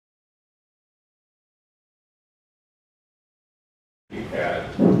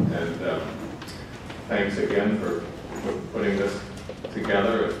And thanks again for putting this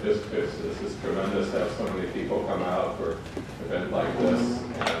together. This is tremendous to have so many people come out for an event like this.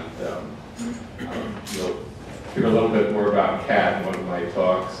 And you'll hear a little bit more about Kat in one of my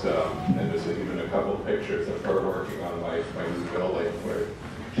talks. And there's even a couple of pictures of her working on my new building where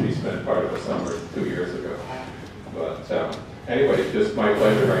she spent part of the summer 2 years ago. But anyway, it's just my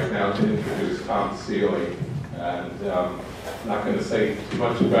pleasure right now to introduce Tom Seeley. And I'm not going to say too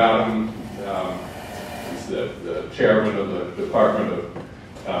much about him. He's the chairman of the Department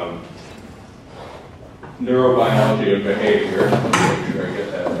of Neurobiology and Behavior. Make sure I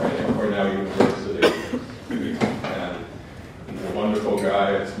get that right, at Cornell University. And he's a wonderful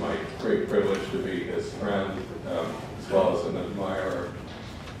guy. It's my great privilege to be his friend, as well as an admirer.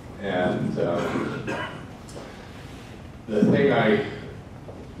 And the thing I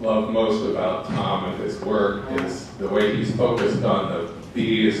love most about Tom and his work is the way he's focused on the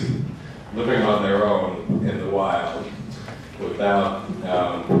bees living on their own in the wild without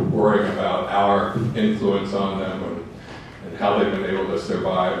worrying about our influence on them and how they've been able to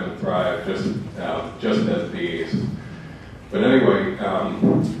survive and thrive just as bees. But anyway,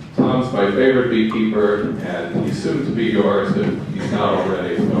 Tom's my favorite beekeeper, and he's soon to be yours if he's not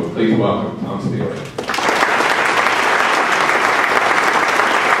already. So please welcome Tom Seeley.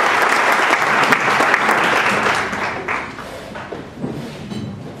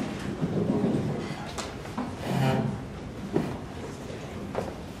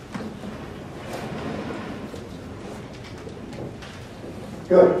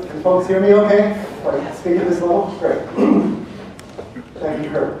 Good. Can folks hear me okay? If I speak at this level? Great. Thank you,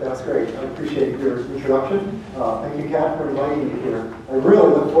 Kurt. That's great. I appreciate your introduction. Thank you, Kat, for inviting me here. I really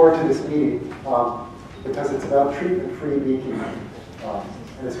look forward to this meeting because it's about treatment-free beekeeping.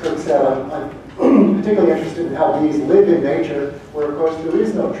 And as Kurt said, I'm particularly interested in how bees live in nature, where, of course, there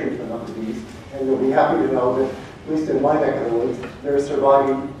is no treatment of the bees. And you'll be happy to know that, at least in my neck of the woods, they're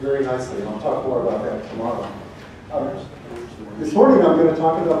surviving very nicely. And I'll talk more about that tomorrow. This morning I'm going to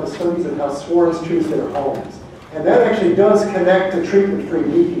talk about the studies of how swarms choose their homes. And that actually does connect to treatment-free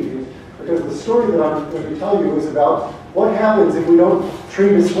beekeeping, because the story that I'm going to tell you is about what happens if we don't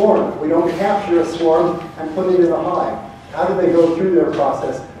treat a swarm, if we don't capture a swarm and put it in a hive. How do they go through their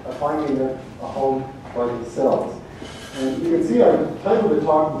process of finding a home by themselves? And you can see I titled the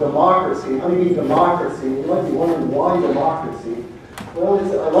talk Democracy, Honeybee Democracy. You might be wondering why democracy. Well,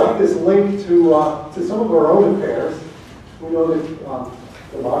 I like this link to some of our own affairs. We know that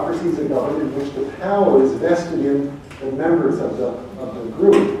democracy is a government in which the power is vested in the members of the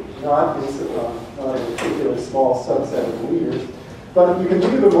group, not in a particular small subset of leaders. But you can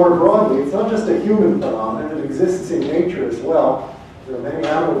think of it more broadly. It's not just a human phenomenon. It exists in nature as well. There are many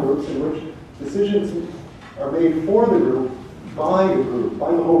animal groups in which decisions are made for the group, by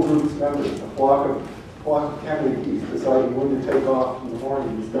the whole group's members. A flock of canary geese deciding when to take off in the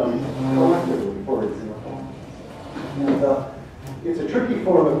morning is done collectively, for example. And it's a tricky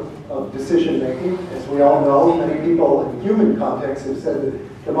form of decision-making. As we all know, many people in human context have said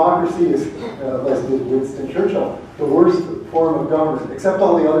that democracy is, as did Winston Churchill, the worst form of government, except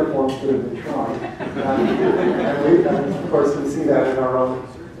all the other forms that have been tried. And of course, we see that in our own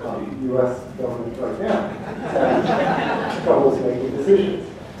U.S. government right now. Troubles making decisions.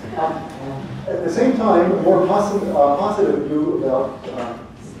 At the same time, a more positive view about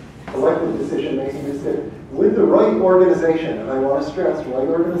collective decision-making is that with the right organization, and I want to stress right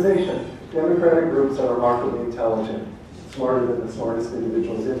organization, democratic groups are remarkably intelligent, smarter than the smartest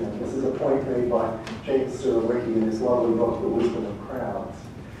individuals in them. This is a point made by James Surowiecki in his lovely book, The Wisdom of Crowds.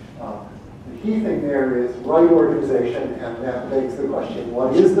 The key thing there is right organization, and that begs the question,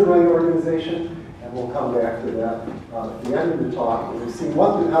 what is the right organization? And we'll come back to that at the end of the talk. When we've seen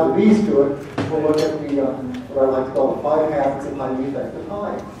how the bees do it, we'll look at the what I like to call the 5 habits of highly effective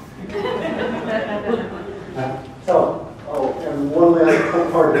hives. And one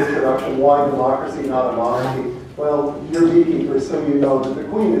last part of this introduction, why democracy, not a monarchy? Well, you're beekeepers, so you know that the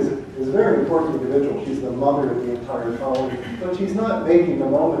queen is a very important individual. She's the mother of the entire colony, but she's not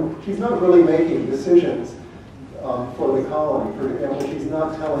she's not really making decisions for the colony. For example, she's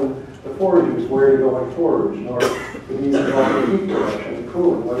not telling the foragers where to go and forage, nor the bees involved in heat production and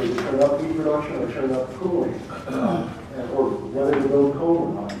cooling, whether to turn up heat production or turn up cooling, or whether to build comb or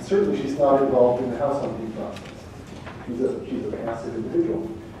not. And certainly she's not involved in the house hunting process. She's a passive individual.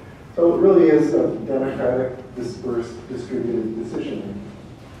 So it really is a democratic, dispersed, distributed decision-making.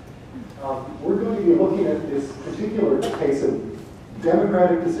 We're going to be looking at this particular case of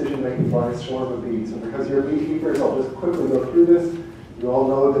democratic decision-making by a swarm of bees. And because you're beekeepers, I'll just quickly go through this. You all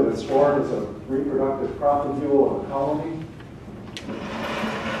know that a swarm is a reproductive propagule of a colony.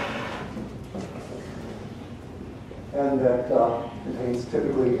 And that contains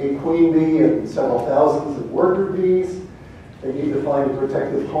typically a queen bee and several thousands of worker bees. They need to find a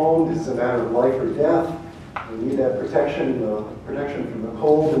protective home. This is a matter of life or death. They need that protection from the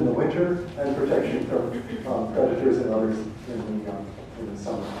cold in the winter, and protection from predators and others in the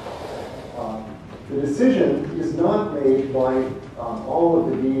summer. The decision is not made by all of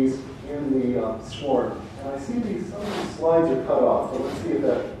the bees in the swarm. And I see some of these slides are cut off, so let's see if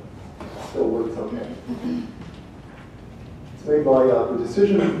that still works okay. It's made by the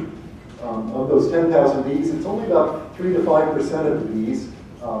decision of those 10,000 bees. It's only about 3 to 5% of the bees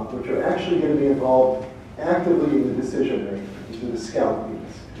which are actually going to be involved actively in the decision making. These are the scout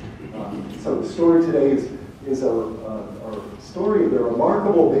bees. So the story today is a story of the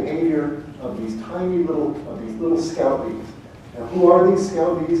remarkable behavior of these little scout bees. Now, who are these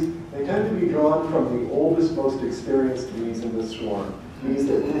scout bees? They tend to be drawn from the oldest, most experienced bees in the swarm. Bees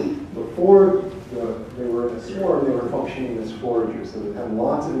that before they were in a swarm, they were functioning as foragers. So they've had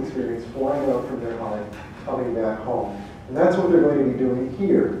lots of experience flying out from their hive, coming back home. And that's what they're going to be doing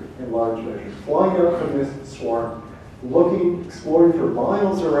here in large measure. Flying out from this swarm, exploring for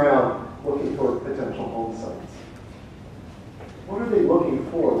miles around, looking for potential home sites. What are they looking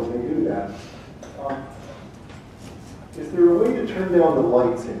for when they do that? Is there a way to turn down the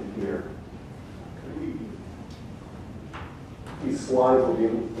lights in here? These slides will be a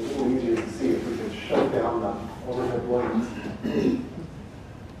little easier to see if we can shut down the overhead lights.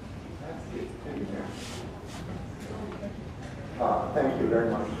 That's it. Thank you very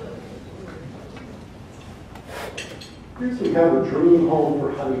much. Here's we have a dream home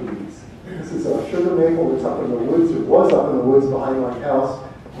for honeybees. This is a sugar maple that's up in the woods. It was up in the woods behind my house.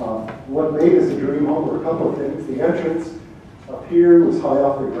 What made this a dream home were a couple of things. The entrance up here was high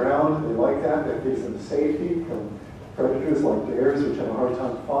off the ground. They like that. That gives them safety from predators like bears, which have a hard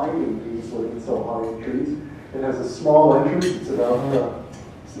time finding bees living so high in trees. It has a small entrance. It's about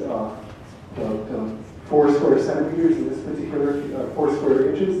 4 square centimeters in this particular, 4 square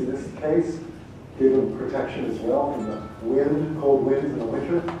inches in this case. Give them protection as well from the wind, cold winds in the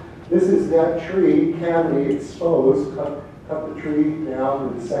winter. This is that tree cavity exposed. Cut the tree down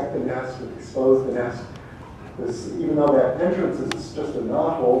and dissect the nest and expose the nest. Even though that entrance is just a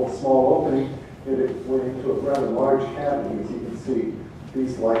knothole, a small opening, it went into a rather large cavity, as you can see.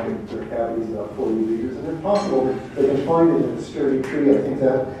 These liken their cavities about 40 liters, and if possible, they can find it in a sturdy tree. I think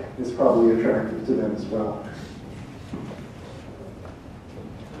that is probably attractive to them as well.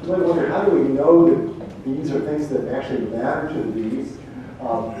 You might wonder, how do we know that bees are things that actually matter to the bees?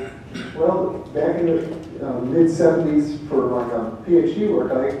 Well, back in the mid-70s for my PhD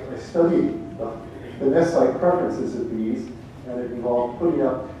work, I studied the nest site preferences of bees, and it involved putting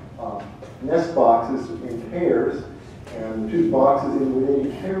up nest boxes in pairs, and the 2 boxes within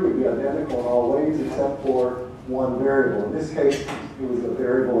each pair would be identical in all ways except for one variable. In this case, it was a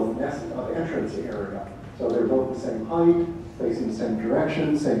variable of entrance area. So they're both the same height, facing the same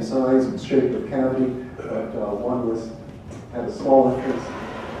direction, same size and shape of cavity, but one had a small entrance,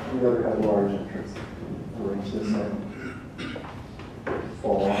 and the other had a large entrance. Arrange this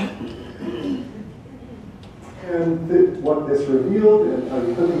fall off. And what this revealed, and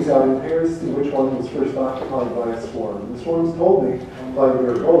you put these out in pairs, see which one was first occupied by a swarm. And the swarms told me by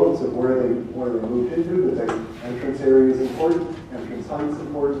their votes of where they moved into, that the entrance area is important, entrance height is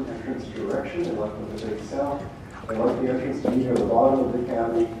important, entrance direction. They like them to take south. They like the entrance to be near the bottom of the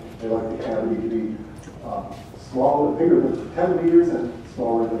cavity. They like the cavity to be bigger than 10 liters and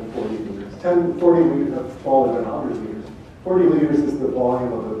smaller than 40 liters. 40 liters, smaller than 100 liters. 40 liters is the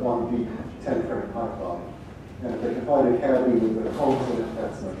volume of a 1 deep 10 frame hive volume. And if they can find a cavity with the combs in it,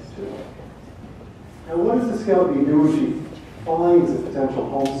 that's nice too. Now, what does the scout bee do when she finds a potential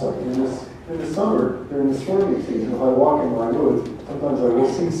home site? In the summer, during the swarming season, if I walk in my woods, sometimes I will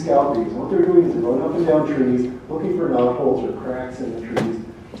see scout bees. What they're doing is they're going up and down trees, looking for knotholes or cracks in the trees.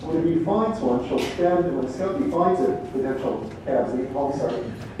 When a bee finds one, she'll spend, when a scout bee finds a potential cavity, home site,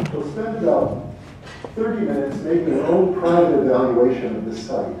 she'll spend about 30 minutes making her own private evaluation of the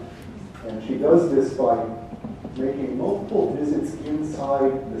site. And she does this by making multiple visits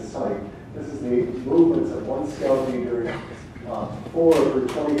inside the site. This is the movements of one scout bee during 4 of her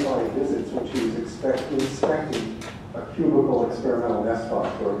 25 visits when she was inspecting a cubicle experimental nest box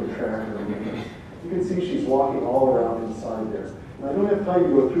where we could track her movements. You can see she's walking all around inside there. And I don't have time to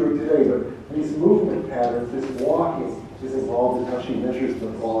go through it today, but these movement patterns, this walking, is involved in how she measures the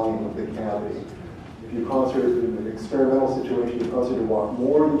volume of the cavity. If you cause her, in an experimental situation, you cause her to walk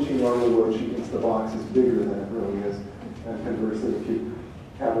more than she normally would, she thinks the box is bigger than it really is. And conversely, if you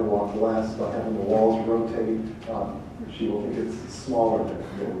have her walk less by having the walls rotate. She will think it's smaller than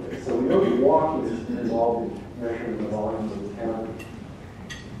the other way. So we know that walking is involved in measuring the volume of the cavity.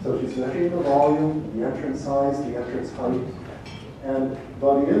 So she's measuring the volume, the entrance size, the entrance height. And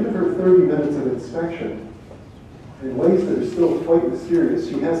by the end of her 30 minutes of inspection, in ways that are still quite mysterious,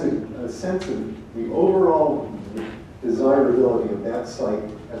 she has a sense of the overall desirability of that site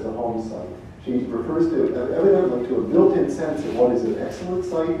as a home site. She refers to, evidently, to a built-in sense of what is an excellent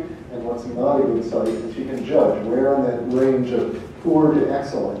site and what's not a good site, and she can judge where on that range of poor to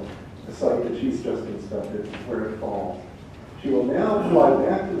excellent, the site that she's just inspected, where it falls. She will now fly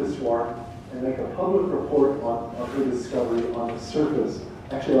back to the swarm and make a public report on her discovery on the surface,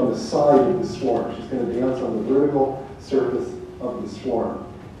 actually on the side of the swarm. She's going to dance on the vertical surface of the swarm.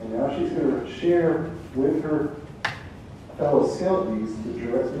 And now she's going to share with her fellow scout bees the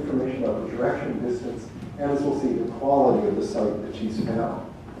direct information about the direction, distance, and as we'll see, the quality of the site that she's found.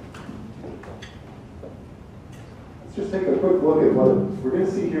 Let's just take a quick look at what we're going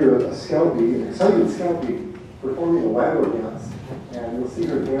to see here: a scout bee, an excited scout bee, performing a waggle dance, and you'll see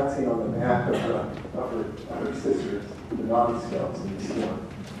her dancing on the back of her sisters, the non-scouts in the swarm.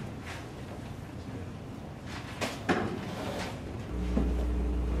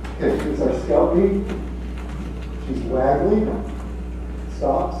 Okay, here's our scout bee. She's waggling,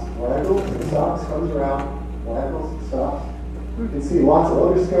 stops, waggles, and stops, comes around, waggles, stops. You can see lots of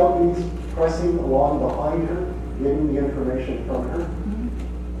other scout bees pressing along behind her, getting the information from her.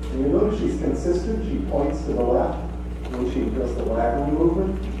 And you notice she's consistent. She points to the left when she does the waggling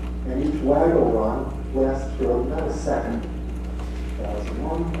movement. And each waggle run lasts for about a second.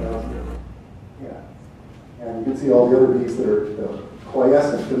 1,001, 1,000. Yeah. And you can see all the other bees that are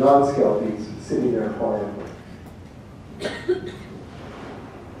quiescent, the non-scout bees, sitting there quietly.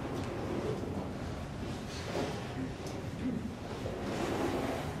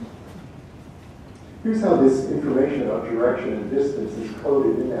 Here's how this information about direction and distance is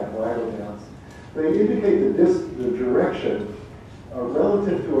coded in that waggle dance. They indicate the direction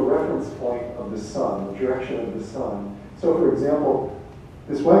relative to a reference point of the sun, the direction of the sun. So, for example,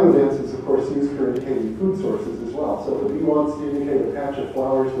 this waggle dance is, of course, used for indicating food sources as well. So if a bee wants to indicate a patch of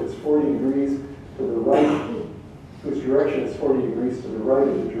flowers that's 40 degrees to the right, whose direction is 40 degrees to the right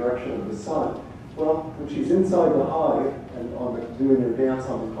of the direction of the sun, well, when she's inside the hive and doing her dance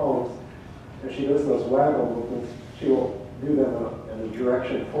on the combs, if she does those waggle movements, she will do them in a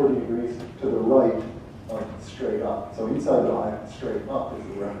direction 40 degrees to the right, straight up. So inside the hive, straight up is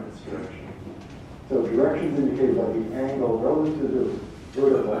the reference direction. So direction is indicated by the angle relative to the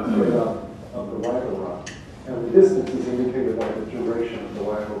vertical, straight up, of the waggle run. And the distance is indicated by the duration of the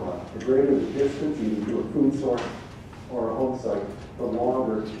waggle run. The greater the distance, either to a food source or a home site, the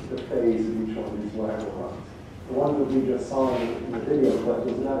longer the phase of each one of these waggle runs. The one that we just saw in the video clip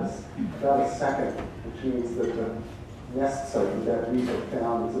was about a second, which means that the nest site that we have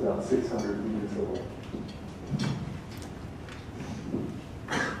found is about 600 meters away.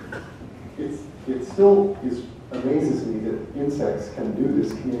 It still amazes me that insects can do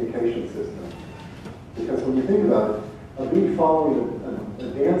this communication system. Because when you think about it, a bee following a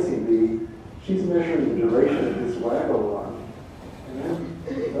dancing bee, she's measuring the duration of this waggle run, and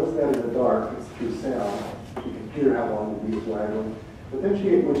then does that in the dark. It's through sound. You can hear how long the bee is waggling. But then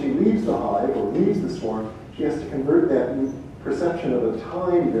when she leaves the hive or leaves the swarm, she has to convert that perception of a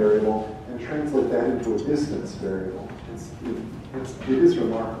time variable and translate that into a distance variable. It is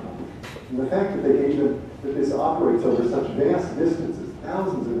remarkable. And the fact that they gave them that this operates over such vast distances,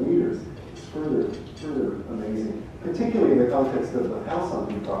 thousands of meters, is further amazing. Particularly in the context of the house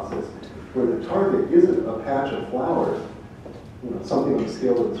hunting process, where the target isn't a patch of flowers, something on the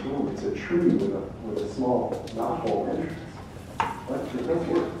scale of this room. It's a tree with a small knothole entrance. But it does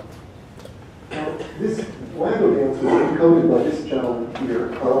work. Now, this waggle dance was encoded by this gentleman here,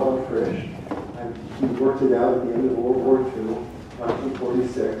 Carl von Frisch, and he worked it out at the end of World War II,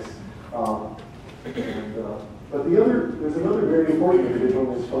 1946. But there's another very important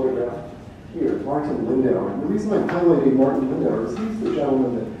individual in this photograph here, Martin Lindauer. And the reason I'm highlighting Martin Lindauer is he's the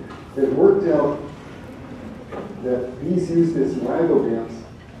gentleman that worked out that bees use this waggle dance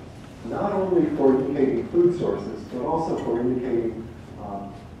not only for indicating food sources, but also for indicating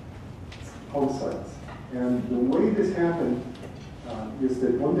home sites. And the way this happened is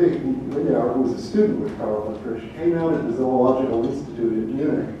that one day Lindauer, who was a student with Carl von Frisch, came out at the Zoological Institute in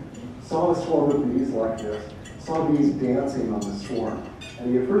Munich, saw a swarm of bees like this, saw bees dancing on the swarm. And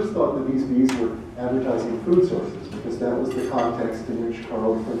he at first thought that these bees were advertising food sources, because that was the context in which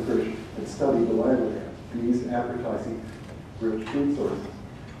Carl von Frisch had studied the waggle dance, bees advertising rich food sources.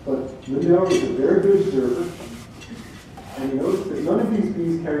 But Lindauer was a very good observer, And he noticed that none of these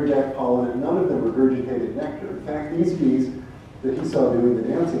bees carried back pollen and none of them regurgitated nectar. In fact, these bees that he saw doing the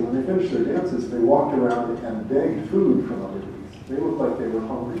dancing, when they finished their dances, they walked around and begged food from other bees. They looked like they were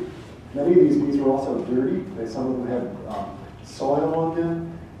hungry. Many of these bees were also dirty. Some of them had soil on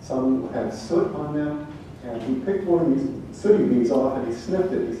them. Some had soot on them. And he picked one of these sooty bees off and he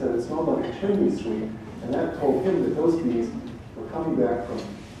sniffed it. He said it smelled like a chimney sweep. And that told him that those bees were coming back from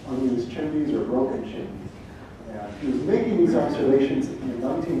unused chimneys or broken chimneys. And he was making these observations in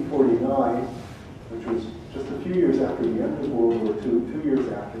 1949, which was just a few years after the end of World War II, 2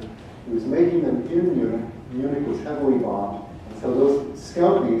 years after. He was making them in Munich. Munich was heavily bombed. And so those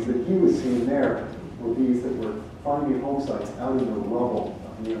scout bees that he was seeing there were bees that were finding home sites out in the rubble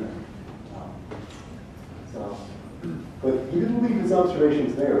of Munich. But he didn't leave his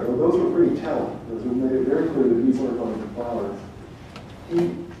observations there, though those were pretty telling. Those made it very clear that bees weren't going to flowers. He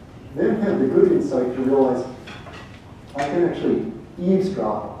then had the good insight to realize I can actually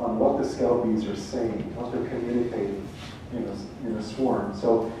eavesdrop on what the scout bees are saying, what they're communicating in a swarm.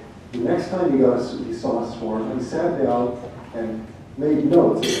 So the next time he saw a swarm, he sat down and made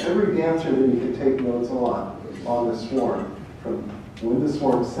notes of every dancer that he could take notes on the swarm, from when the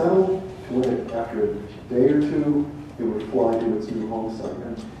swarm settled to when, after a day or two, it would fly to its new home site.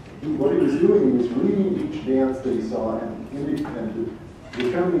 And what he was doing, he was reading each dance that he saw and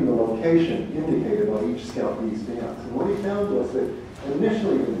determining the location indicated by each scout bee's dance. And what he found was that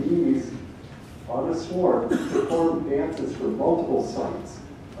initially the bees on a swarm performed dances for multiple sites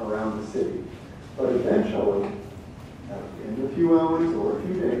around the city. But eventually, in a few hours or a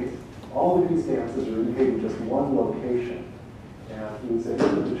few days, all of these dances are indicating just one location. And he was able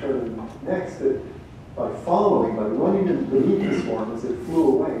to determine next that by running beneath the swarm as it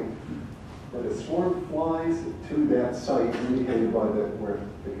flew away, that a swarm flies to that site indicated by where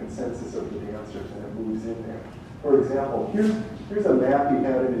the consensus of the dancers, and it moves in there. For example, here's a map he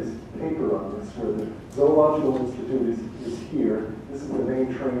had in his paper on this, where the Zoological Institute is here. This is the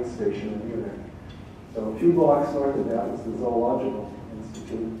main train station in Munich. So a few blocks north of that was the Zoological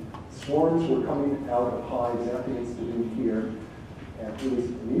Institute. Swarms were coming out of hives at the institute here. And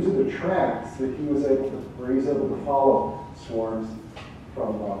these are the tracks that he was able to follow swarms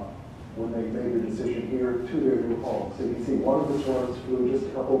from when they made the decision here to their new home. So you can see one of the swarms flew just a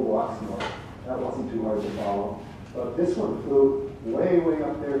couple blocks north. That wasn't too hard to follow. But this one flew way, way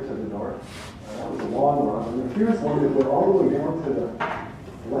up there to the north. That was a long run. And here's one that went all the way down to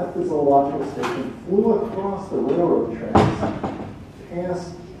the left the zoological station, flew across the railroad tracks,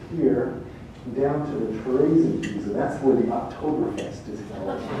 past here, down to the Theresian bees, and that's where the Oktoberfest is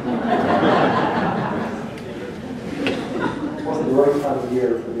held. It wasn't the right time of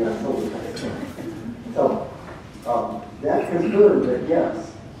year for the Oktoberfest. So that confirmed that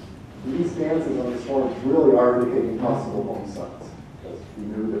yes, these dances on the swarms really are indicating possible home sites, because we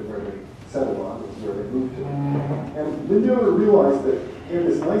knew that where they settled on was where they moved to. And Lindover realized that he had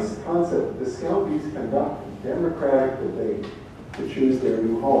this nice concept that the scout bees conduct a democratic debate to choose their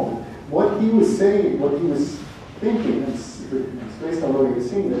new home. What he was saying, what he was thinking, it's based on what he was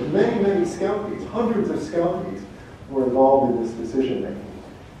seeing, that many, many scout bees, hundreds of scout bees, were involved in this decision making.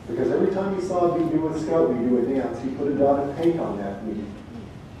 Because every time he saw a bee do a scout bee do a dance, he put a dot of paint on that bee.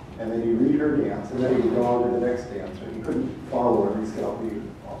 And then he'd read her dance, and then he would go on to the next dancer. He couldn't follow every scout bee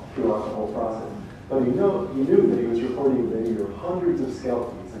throughout the whole process. But he knew that he was recording a video of hundreds of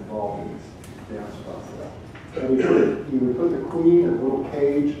scout bees involved in this dance process. And he would put the queen in a little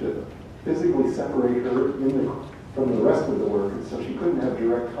cage to physically separate her from the rest of the workers, so she couldn't have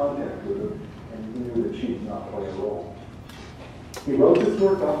direct contact with them, and he knew that she did not play a role. He wrote this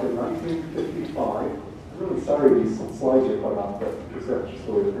work up in 1955. I'm really sorry these slides are cut off, but that's just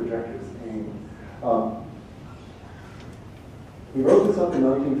the way the projector is aimed. He wrote this up in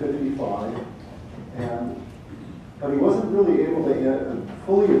 1955, but he wasn't really able to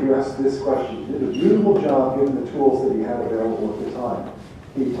fully address this question. He did a beautiful job given the tools that he had available at the time.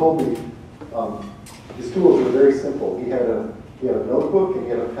 He told me his tools were very simple. He had a notebook, and he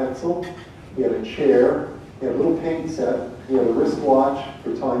had a pencil, he had a chair, he had a little paint set, he had a wristwatch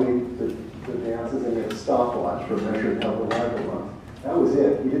for timing the dances, and he had a stopwatch for measuring how the line would run. That was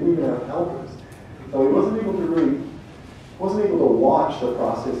it. He didn't even have helpers. So he wasn't able to watch the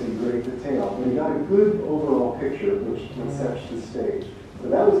process in great detail, but he got a good overall picture which sets the stage. So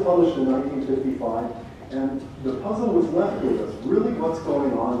that was published in 1955, and the puzzle was left with us. Really, what's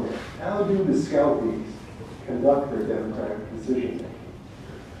going on there? How do the scout bees conduct their democratic decision making?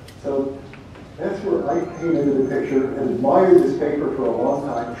 So that's where I came into the picture and admired this paper for a long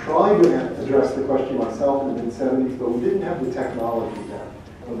time, tried to address the question myself in the mid-70s, but we didn't have the technology then.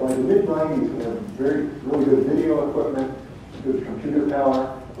 But by the mid-90s, we had really good video equipment. good computer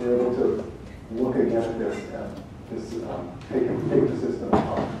power, we're able to look again at this and just take the system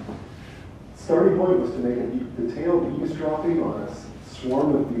apart. Starting point was to make a detailed eavesdropping on a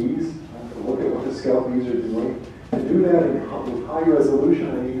swarm of bees, to look at what the scout bees are doing. To do that with high resolution,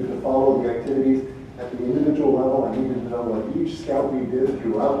 I needed to follow the activities at the individual level. I needed to know what each scout bee did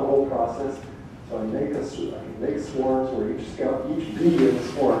throughout the whole process. So I can make swarms where each bee in the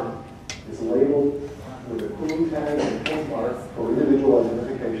swarm is labeled with a queen tag and a pin mark for individual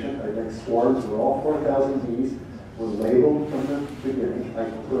identification. I make swarms where all 4,000 bees were labeled from the beginning.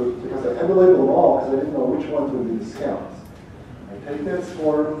 Because I had to label them all because I didn't know which ones would be the scouts. I take that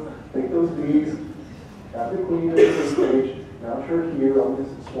swarm, take those bees, have the queen at this stage, mount her here on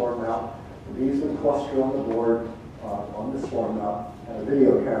this swarm mount. The bees would cluster on the board on the swarm mount, and a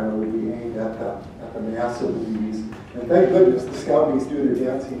video camera would be aimed at the mass of the bees. And thank goodness the scout bees do their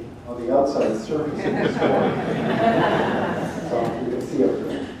dancing on the outside surface of the swarm. So you can see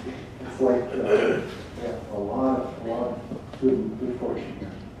everything. It's like a lot of good fortune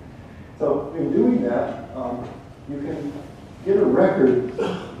here. So in doing that, you can get a record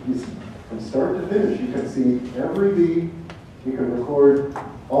from start to finish. You can see every bee. You can record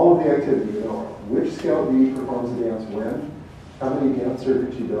all of the activity. You know which scout bee performs the dance when, how many dance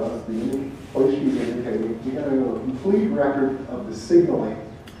circuits she does, the place she's indicating. You can have a complete record of the signaling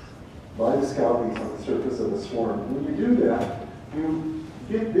by the scout bees on the surface of the swarm. And when you do that, you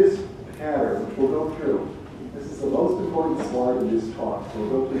get this pattern, which we'll go through. This is the most important slide in this talk. We'll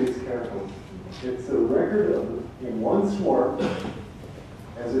go through this carefully. It's a record of, in one swarm,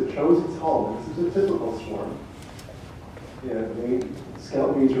 as it chose its home. This is a typical swarm. Yeah, the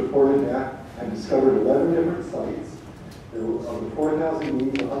scout bees reported back and discovered 11 different sites. There were, of the 4,000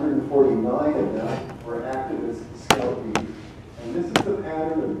 bees, 149 of them were active as scout bees. And this is the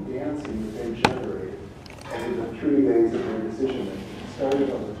pattern of dancing that they generated over the 3 days of their decision making. It started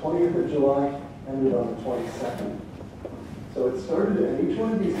on the 20th of July, ended on the 22nd. So it started, and each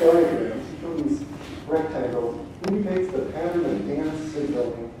one of these diagrams, each one of these rectangles, indicates the pattern of dance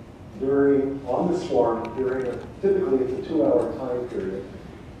signaling on the swarm during typically it's a 2-hour time period.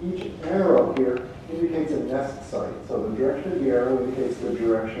 Each arrow here indicates a nest site. So the direction of the arrow indicates the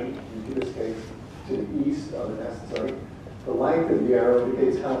direction, in this case, to the east of the nest site. The length of the arrow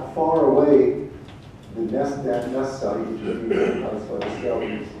indicates how far away that nest site, which is being identified by the scout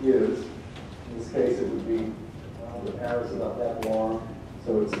bees, is. In this case, it would be, the arrow's about that long,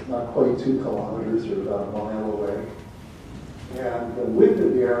 so it's not quite 2 kilometers or about a mile away. And the width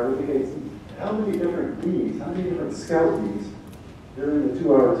of the arrow indicates how many different bees, how many different scout bees during the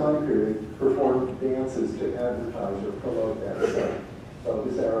 2-hour time period performed dances to advertise or promote that site. So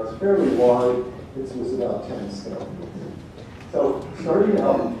this arrow is fairly wide. This was about 10 scout bees. So starting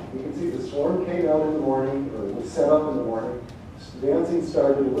out, you can see the swarm came out in the morning, or was set up in the morning. Dancing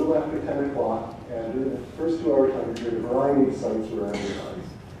started a little after 10 o'clock, and during the first 2-hour time period, a variety of sites were advertised.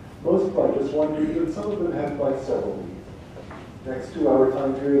 Most by just one bee, but some of them had by several bees. Next 2-hour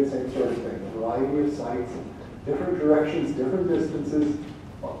time period, same sort of thing. A variety of sites, different directions, different distances,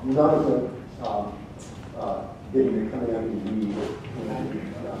 none of them getting the commanding bee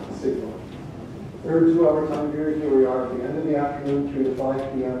signal. Third 2-hour time period, here we are at the end of the afternoon, 3 to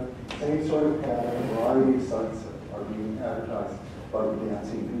 5 p.m. Same sort of pattern, a variety of sites are being advertised by the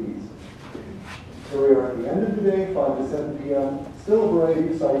dancing bees. Here we are at the end of the day, 5 to 7 p.m. Still a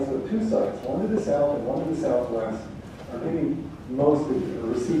variety of sites, so 2 sites, one to the south and one to the southwest, are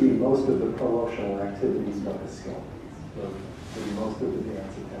receiving most of the promotional activities by the scout bees, so getting most of the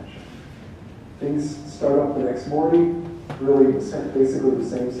dance attention. Things start up the next morning, really basically the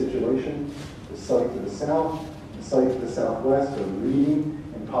same situation. The site to the south, the site to the southwest are leading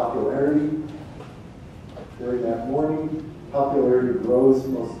in popularity. During that morning, popularity grows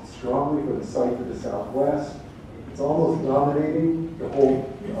most strongly for the site to the southwest. It's almost dominating the whole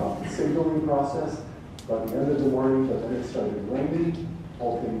signaling process. By the end of the morning, but then it started raining.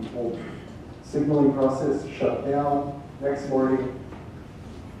 Whole signaling process shut down. Next morning,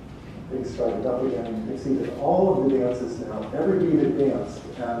 things started up again. And you can see that all of the dances now, every bee that danced,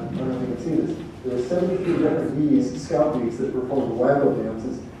 and I don't know if you can see this, there were 73 different bees, scout bees, that performed waggle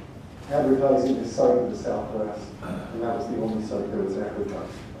dances, advertising the site of the southwest. And that was the only site that was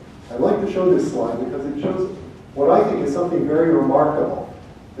advertised. I'd like to show this slide because it shows what I think is something very remarkable.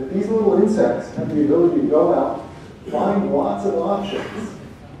 That these little insects have the ability to go out, find lots of options,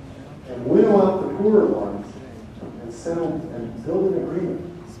 and winnow out the poorer ones, and settle and build an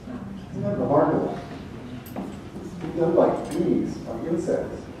agreement. Isn't that remarkable? It's done by bees, by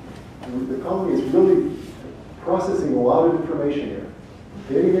insects. And the colony is really processing a lot of information here.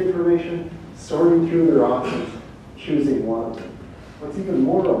 Getting information, sorting through their options, choosing one of them. What's even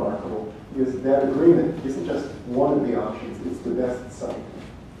more remarkable is that agreement isn't just one of the options, it's the best site.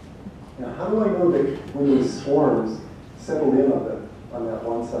 Now, how do I know that when these swarms settled in on that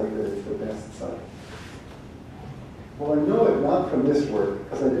one site that it's the best site? Well, I know it not from this work,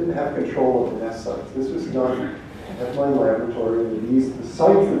 because I didn't have control of the nest sites. This was done at my laboratory, and the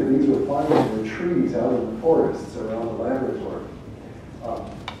sites that the bees were finding were trees out in the forests around the laboratory.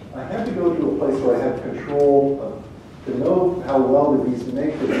 I had to go to a place where I had control to know how well the bees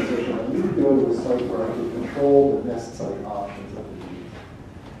make the decision. I needed to go to a site where I could control the nest site options of the bees.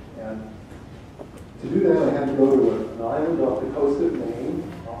 And to do that, I had to go to an island off the coast of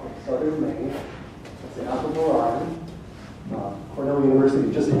Maine, off of southern Maine. It's the Appledore Island. Cornell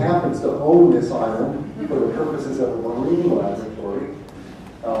University just happens to own this island for the purposes of a marine laboratory.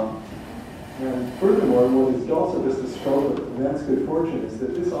 And furthermore, what is also just a stroke of immense good fortune is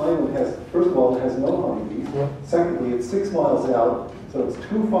that this island has, first of all, it has no honeybees. Secondly, it's 6 miles out, so it's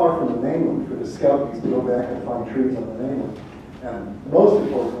too far from the mainland for the scout bees to go back and find trees on the mainland. And most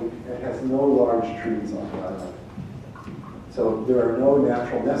importantly, it has no large trees on the island. So there are no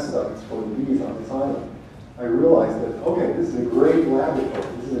natural nest sites for the bees on this island. I realized that, okay, this is a great laboratory.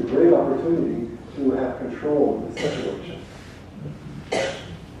 This is a great opportunity to have control of the situation.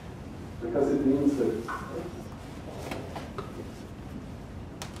 Because it means that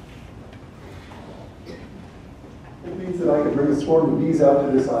I could bring a swarm of bees out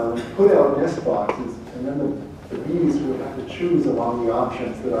to this island, put out nest boxes, and then the bees would have to choose among the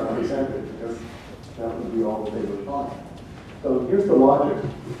options that I presented, because that would be all that they would find. So here's the logic.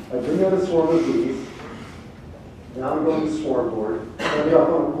 I bring out a swarm of bees. Now I'm going to the swarm board, set it up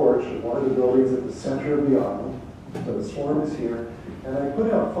on a porch in one of the buildings at the center of the island. So the swarm is here. And I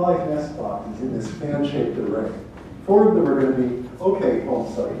put out 5 nest boxes in this fan-shaped array. 4 of them are going to be okay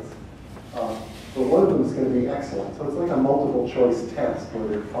home sites, but one of them is going to be excellent. So it's like a multiple choice test where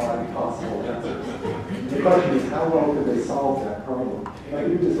there are 5 possible answers. The question is, how well could they solve that problem? And I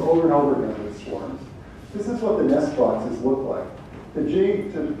do this over and over again with swarms. This is what the nest boxes look like. To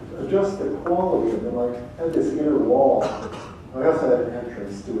adjust the quality of them, I had this inner wall. I also had an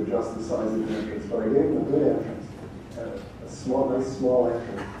entrance to adjust the size of the entrance, but I gave them a good entrance. Nice small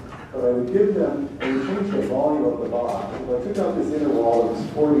entrance. But I would give them, and we changed the volume of the box. If I took out this inner wall that was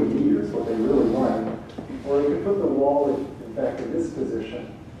 40 meters, what they really liked, or I could put the wall, in fact, in this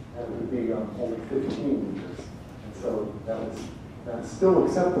position, and it would be only 15 meters. And so that's still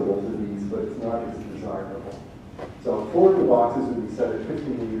acceptable to these, but it's not as desirable. So 4 of the boxes would be set at 50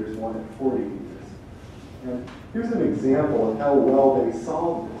 meters, 1 at 40 meters. And here's an example of how well they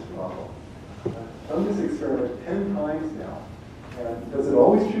solved this problem. I've done this experiment 10 times now. And does it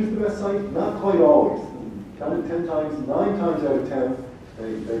always choose the best site? Not quite always. Done it 10 times, 9 times out of 10,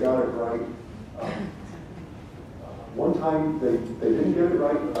 they got it right. One time they didn't get it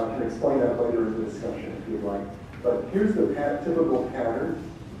right, and I can explain that later in the discussion if you'd like. But here's the typical pattern.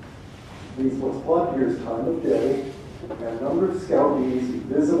 What's plotted here is time of day and number of scout bees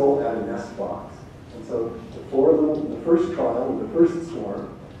visible at a nest box. And so the 4 of them in the first trial, the first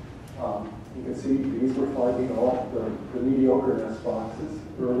swarm, you can see bees were finding all the mediocre nest boxes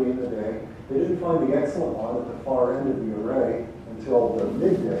early in the day. They didn't find the excellent one at the far end of the array until the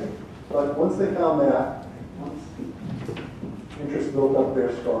midday. But once they found that, once interest built up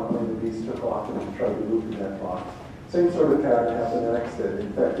there strongly, the bees took off and tried to move to that box. Same sort of pattern happened the next day.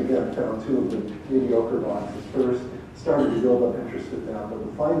 In fact, again, found 2 of the mediocre boxes first, started to build up interest with them,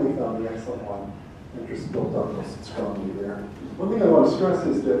 but finally found the excellent one. Interest built up most strongly there. One thing I want to stress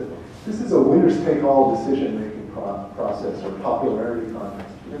is that this is a winners-take-all decision-making process or popularity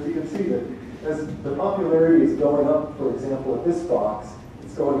contest. Because you can see that as the popularity is going up, for example, at this box,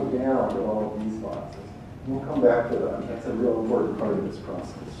 it's going down at all of these boxes. And we'll come back to that. That's a real important part of this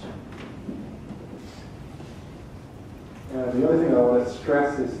process. And the other thing I want to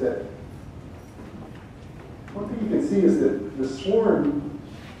stress is that one thing you can see is that the swarm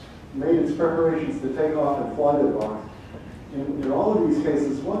made its preparations to take off and fly to the box. In all of these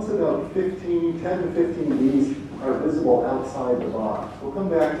cases, once about 10 to 15 bees are visible outside the box. We'll come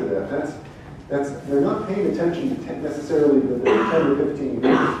back to that. They're not paying attention to necessarily that there are 10 or 15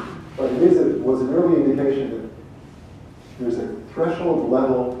 bees, but it was an early indication that there's a threshold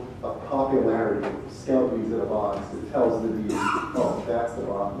level of popularity of scout bees at a box that tells the bees, oh, that's the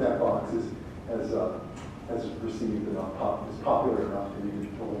box. That box has received enough is popular enough to be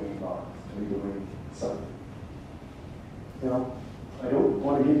the winning box, to be the winning site. Now, I don't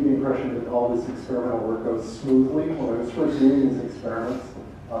want to give you the impression that all this experimental work goes smoothly. When I was first doing these experiments,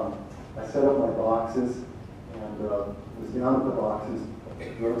 I set up my boxes and was down at the boxes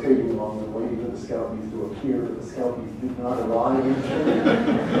rotating along and waiting for the scout bees to appear, but the scout bees did not arrive.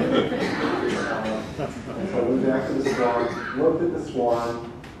 So I went back to the swarm, looked at the swarm,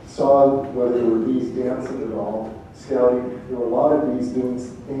 saw whether there were bees dancing at all, scouting. There were a lot of bees doing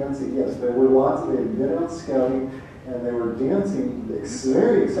dancing. Yes, there were lots. They had been out scouting, and they were dancing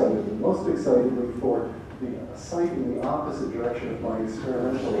very excitedly, most excitedly for the site in the opposite direction of my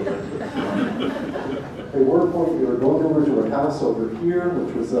experimental area. They were going over to a house over here,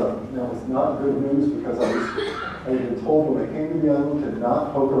 which was not good news because I had been told when I came to the island to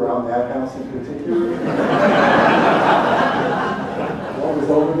not poke around that house in particular. What was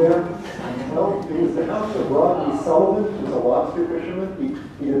over there? Well, it was the house of Rodney Sullivan, who was a lobster fisherman.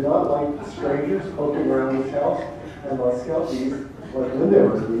 He did not like strangers poking around his house, and my scout bees, like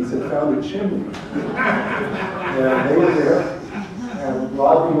Linda's bees, had found a chimney. And they were there, and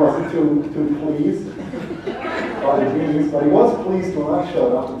Rodney wasn't too pleased by the bees, but he was pleased when I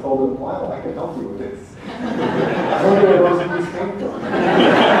showed up and told him, wow, I can help you with this. I wonder where those bees came from.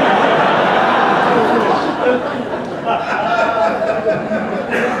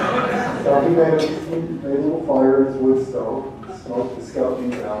 So he made a little fire in his wood stove, smoked the scout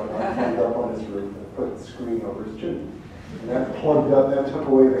bees out, and I climbed up on his roof and put a screen over his chimney. And that plugged up, that took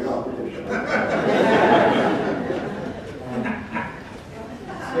away the competition.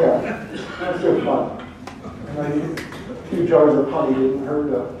 Yeah, that was good fun. And a few jars of honey didn't hurt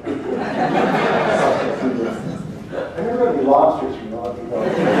I never got any lobsters from Rodney. I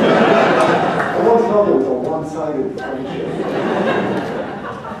always felt it was a one-sided friendship.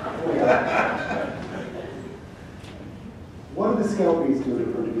 What do the scout bees do to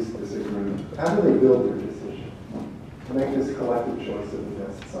produce this agreement? How do they build their decision to make this collective choice of the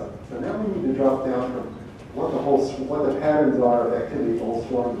best site? So now we need to drop down from what the patterns are of activity of the whole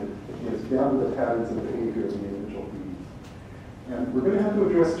swarm is down to the patterns of behavior of the individual bees. And we're going to have to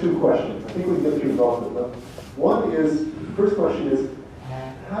address two questions. I think we can get through both of them. The first question is,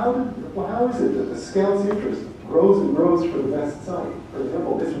 how is it that the scout's interest grows and grows for the best site? For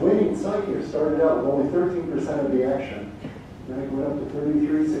example, this winning site here started out with only 13% of the action. Then it went up to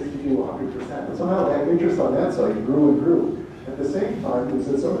 33, 62, 100%. And somehow that interest on that site grew and grew. At the same time, there's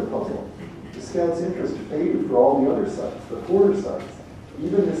this other puzzle. The scout's interest faded for all the other sites, the poorer sites.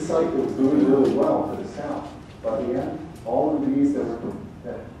 Even this site that was doing really well for the south. By the end, all the bees that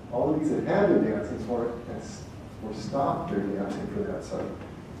had been dancing for it were stopped their dancing for that site.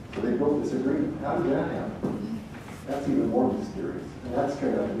 So they built this agreement. How did that happen? That's even more mysterious. And that's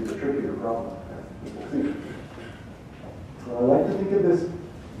going to be the trickier problem. We'll see. So I like to think of this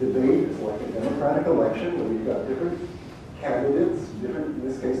debate as like a democratic election where we've got different candidates, in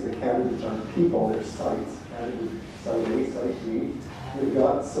this case the candidates aren't people, they're sites. Candidate site A, site B. We've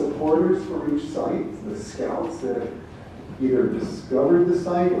got supporters for each site, the scouts that have either discovered the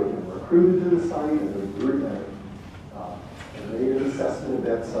site or been recruited to the site and made an assessment of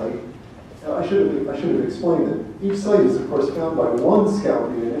that site. Now, I should have explained that each site is, of course, found by one scout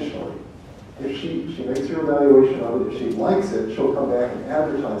bee initially. If she makes her evaluation of it, if she likes it, she'll come back and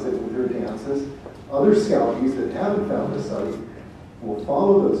advertise it with her dances. Other scout bees that haven't found the site will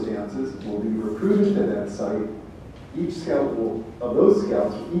follow those dances, will be recruited to that site. Each scout of those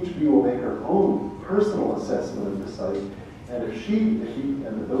scouts, each bee will make her own personal assessment of the site. And if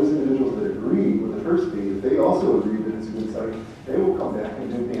those individuals that agree with the first bee, if they also agree that it's a good site, they will come back and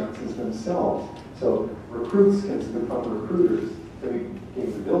do dances themselves. So recruits can become recruiters. They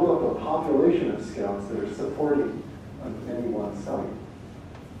can build up a population of scouts that are supporting any one site.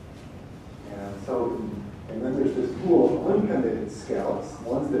 And then there's this pool of uncommitted scouts,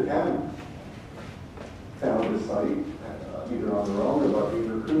 ones that haven't found the site, either on their own or by being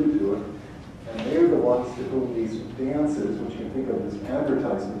recruited to it. And they're the ones to whom these dances, which you can think of as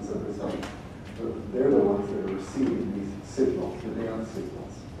advertisements of the site, they're the ones that are receiving these signals, the dance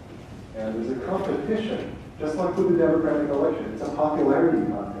signals. And there's a competition, just like with the democratic election. It's a popularity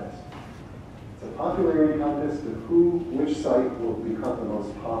contest. It's a popularity contest of which site will become the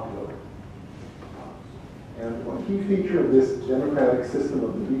most popular. And one key feature of this democratic system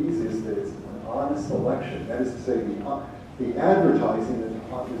of the bees is that it's an honest election. That is to say, the advertising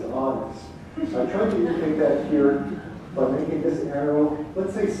is honest. So I tried to indicate that here by making this arrow.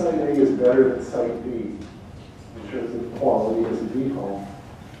 Let's say site A is better than site B in terms of quality as a bee home.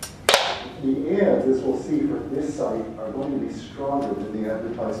 The ads, as we'll see for this site, are going to be stronger than the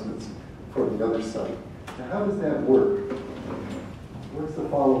advertisements for the other site. Now, how does that work? It works the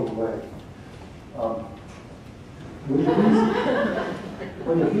following way.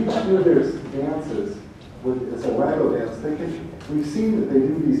 When the bees do their dances, it's a waggle dance, we've seen that they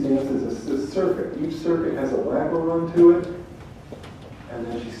do these dances as a circuit. Each circuit has a waggle run to it, and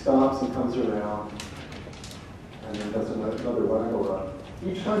then she stops and comes around, and then does another waggle run.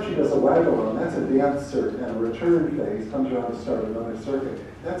 Each time she does a waggle run, that's a dance circuit, and a return phase comes around to start another circuit.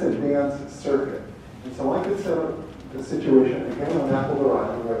 That's a dance circuit. And so I could set up a situation, again on Apple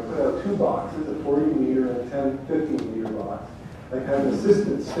Island, where I put out two boxes, a 40 meter and a 10, 15 meter box. I had an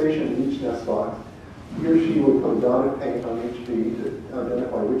assistant stationed in each nest box. He or she would put dotted paint on each bee to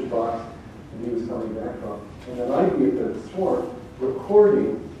identify which box the bee was coming back from. And then I'd be at the swarm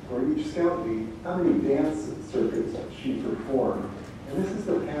recording for each scout bee how many dance circuits she performed. And this is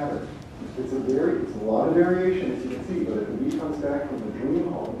the pattern. It's a lot of variation, as you can see, but if the bee comes back from the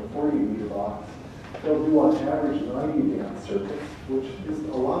dream home, the 40 meter box, they'll do on average 90 dance circuits, which is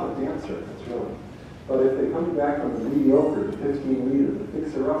a lot of dance circuits, really. But if they come back from the mediocre, the 15 meter, the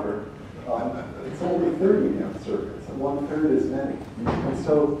fixer-upper, it's only 30 dance circuits, and 1/3 as many.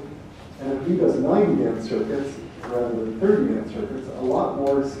 And if he does 90 dance circuits rather than 30 dance circuits, a lot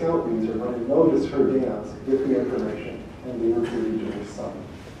more scout bees are going to notice her dance, get the information, and be able to reach her site.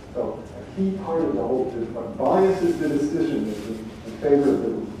 So a key part of the whole, what biases the decision making in favor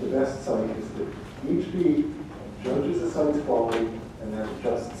of the best site is that each bee judges the site's quality and then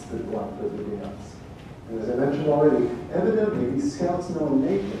adjusts the length of the dance. And as I mentioned already, evidently these scouts know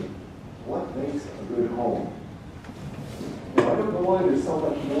innately what makes a good home. Now, I don't know why there's so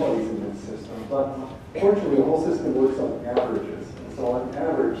much noise in this system, but fortunately the whole system works on averages. And so on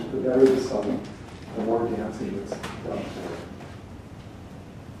average, the better the site, the more dancing that's done to it.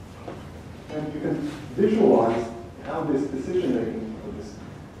 And you can visualize how this decision making, or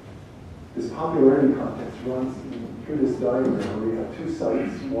this popularity context runs through this diagram where we have two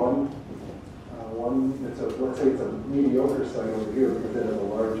sites. Let's say it's a mediocre site over here because it has a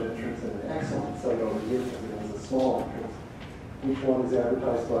large entrance, and an excellent site over here because it has a small entrance. Each one is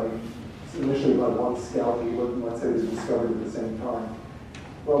advertised initially by one scout bee, let's say it was discovered at the same time.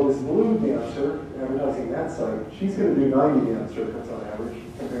 Well, this blue dancer advertising that site, she's going to do 90 dance circuits on average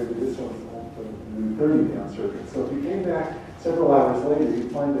compared to this one's only 30 dance circuits. So if you came back several hours later,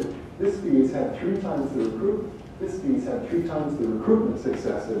 you'd find that this bee has had 3 times the recruitment. This bee's had 3 times the recruitment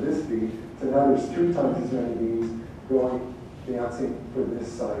success of this bee. So now there's 3 times as many bees going dancing for this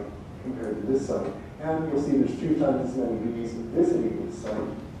site compared to this site. And you'll see there's 2 times as many bees visiting this site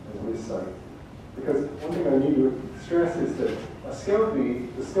as this site. Because one thing I need to stress is that a scout bee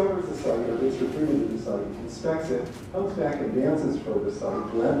discovers the site or gets recruited to the site, inspects it, comes back and dances for the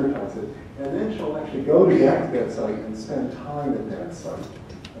site to advertise it, and then she'll actually go back to that site and spend time at that site.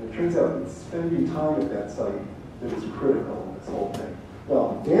 And it turns out that spending time at that site is critical in this whole thing.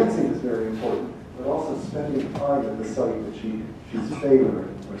 Well, dancing is very important, but also spending time at the site that she's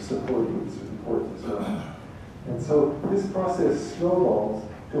favoring or supporting is important as well. And so this process snowballs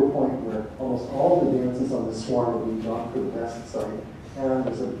to a point where almost all the dances on the swarm will be done for the best site, and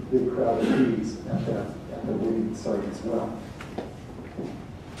there's a big crowd of bees at the winning site as well.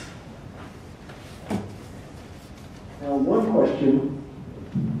 Now, one question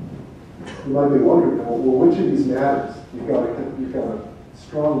you might be wondering, well, which of these matters? You've got a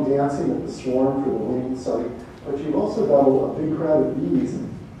strong dancing at the swarm for the winning site, but you've also got a big crowd of bees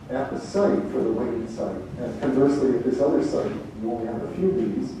at the site for the winning site. And conversely, at this other site, you only have a few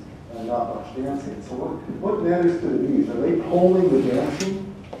bees and not much dancing. So what matters to the bees? Are they polling the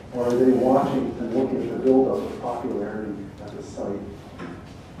dancing, or are they watching and looking at the buildup of popularity at the site?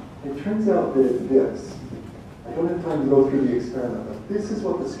 It turns out that it's this. I don't have time to go through the experiment, but this is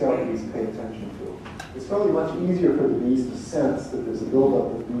what the scout bees pay attention to. It's probably much easier for the bees to sense that there's a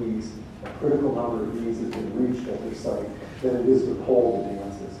buildup of bees, a critical number of bees has been reached at their site, than it is to poll the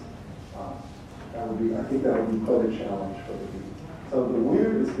dances. I think that would be quite a challenge for the bees. So the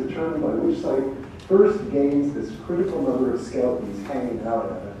winner is determined by which site first gains this critical number of scout bees hanging out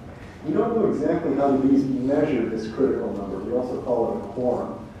at it. We don't know exactly how the bees measure this critical number. We also call it a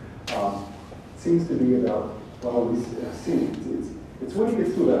quorum. It seems to be about, well, we have seen it's when it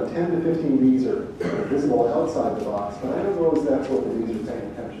gets to about 10 to 15 bees are visible outside the box, but I don't know if that's what the bees are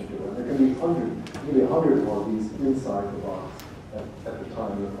paying attention to. And there can be 100 more bees inside the box at the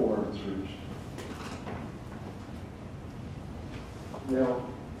time the quorum is reached. Now,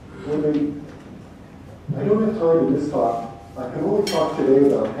 I don't have time in this talk. I can only talk today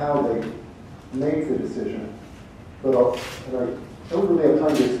about how they make the decision, but I don't really have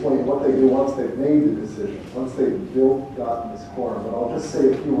time to explain what they do once they've made the decision, once they've gotten this quorum, but I'll just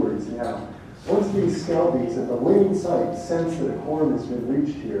say a few words now. Once these scout bees at the winning site sense that a quorum has been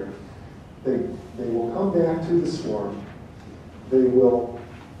reached here, they will come back to the swarm. They will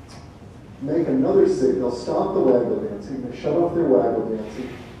make another signal, stop the waggle dancing, they shut off their waggle dancing,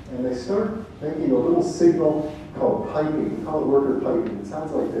 and they start making a little signal called piping. We call it worker piping. It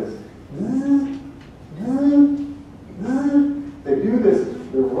sounds like this. They do this,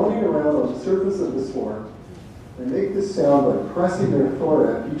 they're running around on the surface of the swarm. They make this sound by pressing their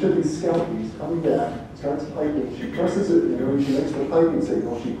thorax. Each of these skelpies coming back starts piping. She presses it, she makes the piping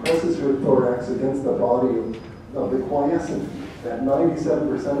signal. She presses her thorax against the body of the quiescent. That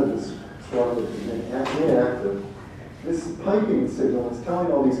 97% of the swarm is inactive. This piping signal is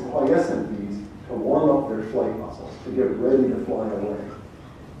telling all these quiescent bees to warm up their flight muscles, to get ready to fly away.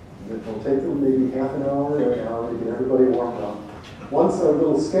 It will take them maybe half an hour or an hour to get everybody warmed up. Once our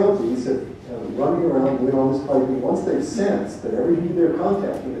little scout bees have running around doing all this piping, once they've sensed that every bee they're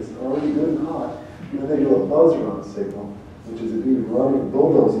contacting is already good and hot, then they do a buzz run signal, which is a bee running,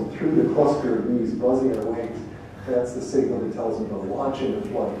 bulldozing through the cluster of bees, buzzing their wings. That's the signal that tells them to launch into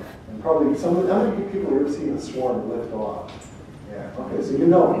flight. And probably how many people have ever seen a swarm lift off? Yeah. Okay, so you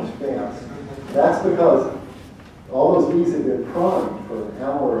know it's fast. That's because all those bees have been primed for an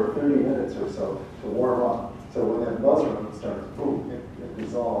hour or 30 minutes or so to warm up. So when that buzz run starts, boom, it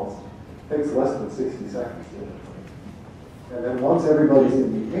dissolves. It takes less than 60 seconds typically. And then once everybody's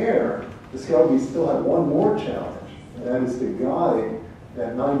in the air, the scout bees still have one more challenge, and that is to guide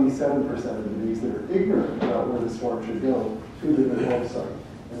that 97% of the bees that are ignorant about where the swarm should go to the new home site.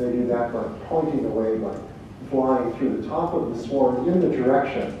 And they do that by pointing away, by flying through the top of the swarm in the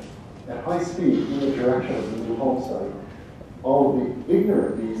direction, at high speed, in the direction of the new home site. All of the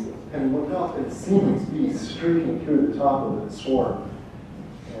ignorant bees can look up and see these bees streaking through the top of the swarm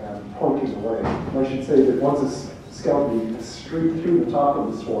and pointing away. And I should say that once a scout bee has streaked through the top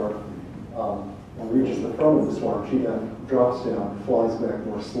of the swarm and reaches the front of the swarm, she then drops down, flies back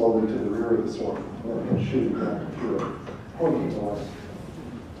more slowly to the rear of the swarm, and then can shoot back through it, pointing away.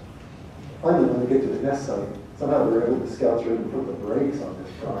 Finally, when they get to the nest site, somehow the scouts are able to put the brakes on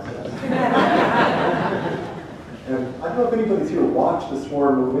this process. And I don't know if anybody's here watched the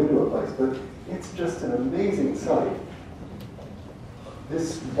swarm move into a place, but it's just an amazing sight.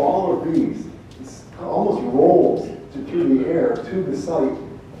 This ball of bees almost rolls through the air to the site,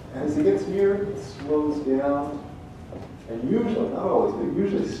 and as it gets near, it slows down, and usually, not always, but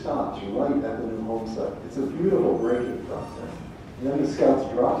usually stops right at the new home site. It's a beautiful braking process. And then the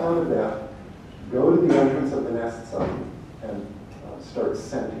scouts drop down to that, go to the entrance of the nest site, and start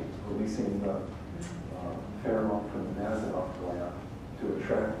scenting, releasing the pheromone from the Nasonoff gland to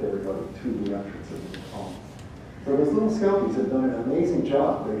attract everybody to the entrance of the home. So those little scout bees have done an amazing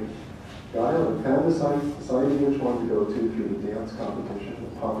job. They got out and found the site, decided which one to go to through the dance competition,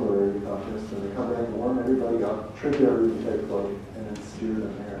 the popularity contest, and they come back and warm everybody up, trigger everything to take flight, and then steer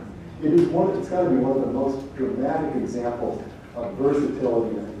them there. It's got to be one of the most dramatic examples of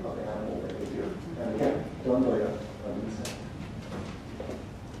versatility of animal behavior. And again, done by an insect.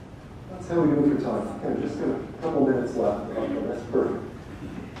 That's how we do it for time. Okay, just got a couple minutes left. Okay, that's perfect.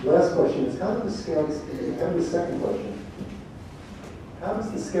 Last question is, how do the scouts, and the second question, how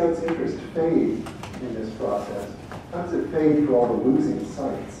does the scouts' interest fade in this process? How does it fade for all the losing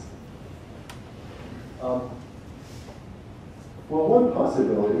sites? Well, one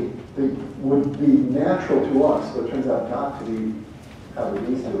possibility that would be natural to us, but turns out not to be how the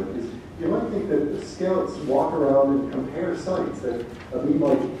bees do it, is you might think that the scouts walk around and compare sites. That a bee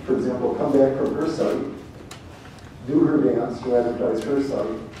might, for example, come back from her site, do her dance to advertise her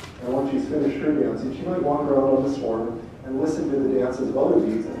site, and once she's finished her dancing, she might walk around on the swarm and listen to the dances of other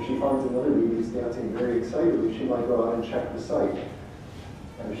bees, and if she finds another bee who's dancing very excitedly, she might go out and check the site.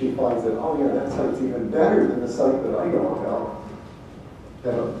 And if she finds that, oh yeah, that site's even better than the site that I know about,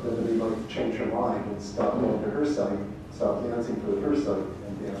 then the bee might change her mind and stop going to her site, stop dancing for her site,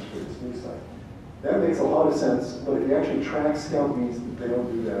 and dance for this new site. That makes a lot of sense, but if you actually track scout bees, they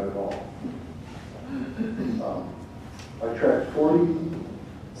don't do that at all. I tracked 40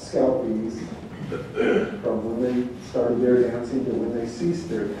 scout bees from when they started their dancing to when they ceased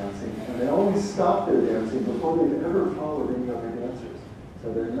their dancing. And they always stop their dancing before they've ever followed any other dancers.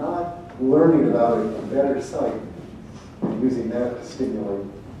 So they're not learning about a better site and using that to stimulate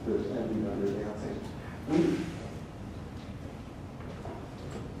the ending of their dancing.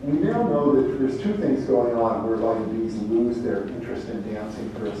 We now know that there's two things going on whereby the bees lose their interest in dancing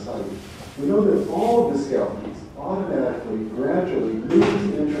for a site. We know that all of the scout bees automatically, gradually lose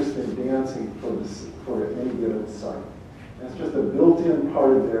interest in dancing for any given site. That's just a built-in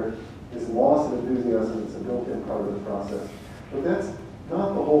part of this loss of enthusiasm. It's a built-in part of the process. But that's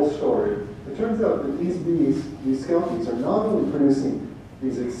not the whole story. It turns out that these bees, these scout bees, are not only producing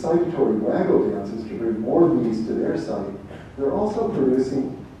these excitatory waggle dances to bring more bees to their site, they're also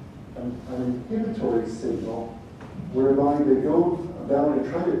producing an inhibitory signal whereby they go about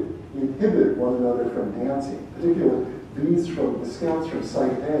and try to inhibit one another from dancing. Particularly, bees from the scouts from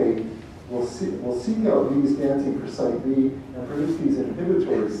site A will seek out bees dancing for site B and produce these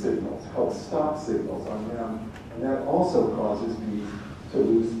inhibitory signals, called stop signals on them, and that also causes bees to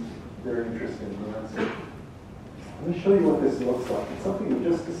lose their interest in dancing. Let me show you what this looks like. It's something we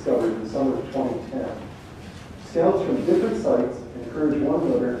just discovered in the summer of 2010. Scouts from different sites encourage one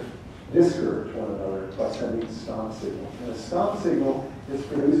another, discourage one another by sending stop signals. And a stop signal is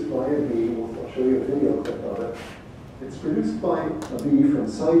produced by a bee. I'll show you a video clip of it. It's produced by a bee from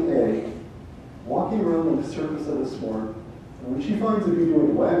site A, walking around on the surface of the swarm, and when she finds a bee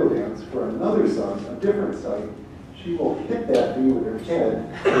doing waggle dance for another site, a different site, she will hit that bee with her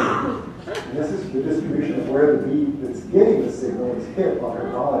head. And this is the distribution of where the bee that's getting the signal is hit on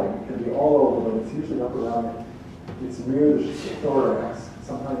her body. It can be all over, but it's usually up around its near the thorax,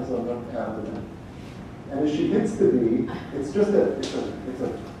 sometimes on the abdomen. And as she hits the bee, it's just it's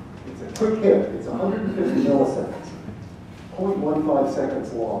a quick hit. It's 150 milliseconds, 0.15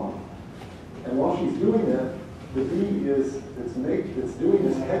 seconds long. And while she's doing that, the bee that's doing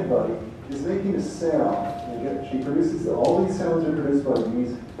this head butting is making a sound. And she produces, all these sounds are produced by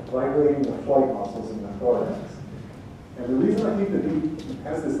bees vibrating the flight muscles in the thorax. And the reason I think the bee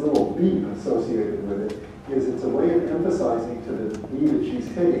has this little beep associated with it is it's a way of emphasizing to the bee that she's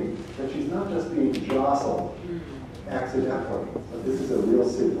hitting that she's not just being jostled accidentally, but this is a real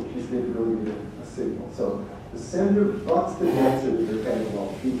signal. She's giving really a signal. So the sender butts the dancer with her head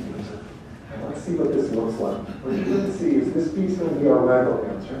while she hears her. And let's see what this looks like. What you're going to see is this bee's going to be our waggle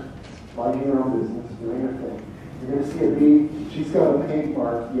dancer, minding her own business, doing her thing. You're going to see a bee, she's got a paint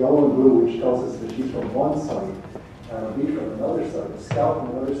mark, yellow and blue, which tells us that she's from one site, and a bee from another site, a scout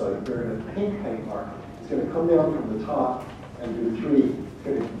from another site, bearing a pink paint mark. It's going to come down from the top and do three, it's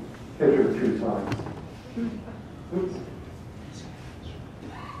going to hit her 3 times. Oops.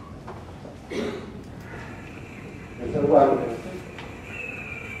 There's no waggle dancer.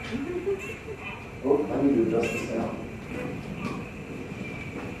 Oh, I need to adjust the sound.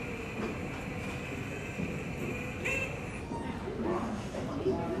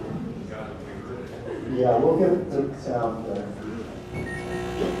 Yeah, we'll get the sound better.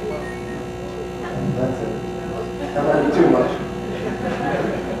 That's it. That might be too much.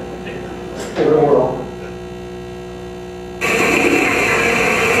 Give it a whirl.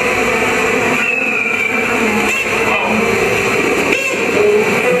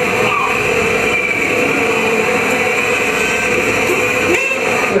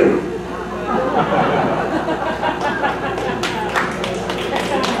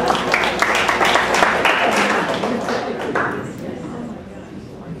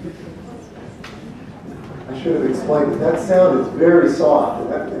 That sound is very soft,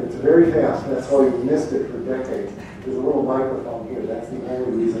 and it's very fast, and that's why we've missed it for decades. There's a little microphone here. That's the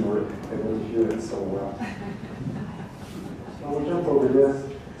only reason we're able to hear it so well. So we'll jump over this.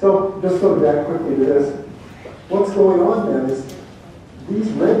 So just go back quickly to this. What's going on then is these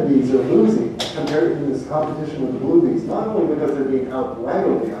red bees are losing compared to this competition with the blue bees, not only because they're being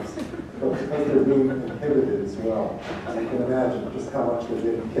out-waggle danced, but because they're being inhibited as well. And you can imagine just how much they're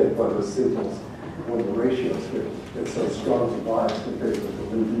getting hit by those signals when the ratios get so strongly biased compared with the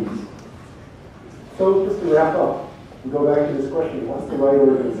blue bees. So just to wrap up, we go back to this question: what's the right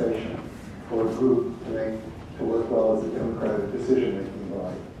organization for a group to work well as a democratic decision-making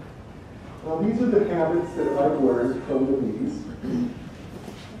body? Well, these are the habits that I've learned from the bees,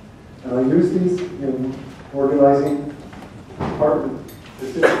 and I use these in organizing department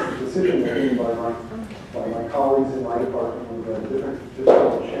decision-making by my colleagues in my department when we've got a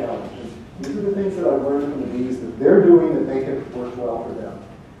difficult challenge. These are the things that I've learned from the bees that they're doing that make it work well for them.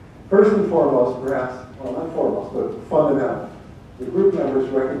 First and foremost, perhaps, well, not foremost, but fundamental, the group members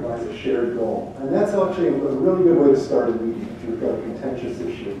recognize a shared goal. And that's actually a really good way to start a meeting if you've got a contentious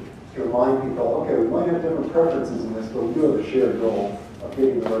issue. To remind people, okay, we might have different preferences in this, but we do have a shared goal of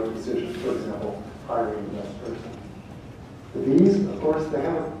getting the right decision, for example, hiring the best person. The bees, of course, they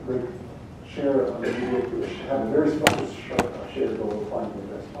have a very special shared goal of finding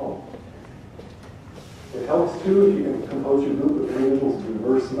the best home. It helps, too, if you can compose your group of individuals with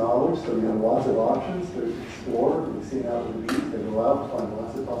diverse knowledge, so you have lots of options to explore. We've seen out with the bees, they go out to find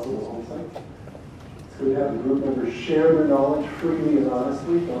lots of possible home sites. It's good to have the group members share their knowledge freely and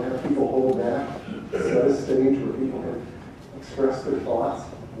honestly. Don't have people hold back. Set a stage where people can express their thoughts.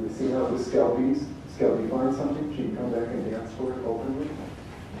 We've seen out with scout bees. Scout bee finds something, she can come back and dance for it openly.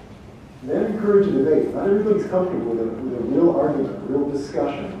 Then encourage a debate. Not everybody's comfortable with a real argument, a real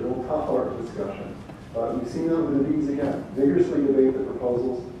discussion, a real tough art discussion. We've seen that with the bees again. Vigorously debate the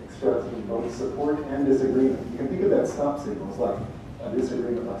proposals, expressing both support and disagreement. You can think of that stop signal as like a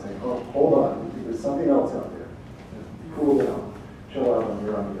disagreement by saying, oh, hold on, there's something else out there. Cool down, chill out on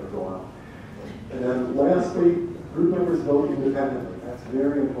your idea, go on. And then lastly, group members vote independently. That's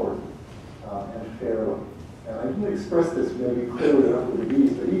very important and fairly. And I didn't express this maybe clearly enough with the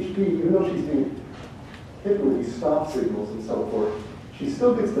bees, but each bee, even though she's being hit with these stop signals and so forth, she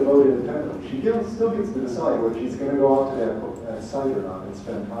still gets to vote independently. She still gets to decide whether she's going to go out to that site or not and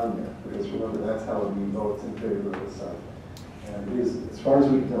spend time there. Because remember, that's how a bee votes in favor of the site. And it is, as far as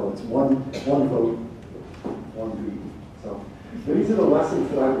we can tell, it's one vote, one bee. So these are the lessons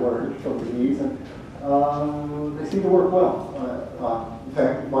that I've learned from the bees, and they seem to work well. In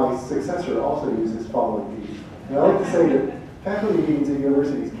fact, my successor also uses following bees. And I like to say that faculty meetings at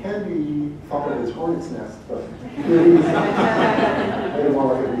universities can be followed as hornets' nests, but they're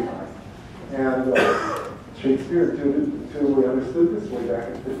more like a beehive. And Shakespeare intuitively understood this way back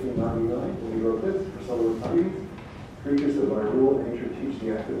in 1599 when he wrote this, for some of the honeybees. Creatures that by rule of nature teach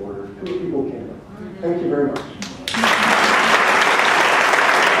the active order to a feeble kingdom. Thank you very much.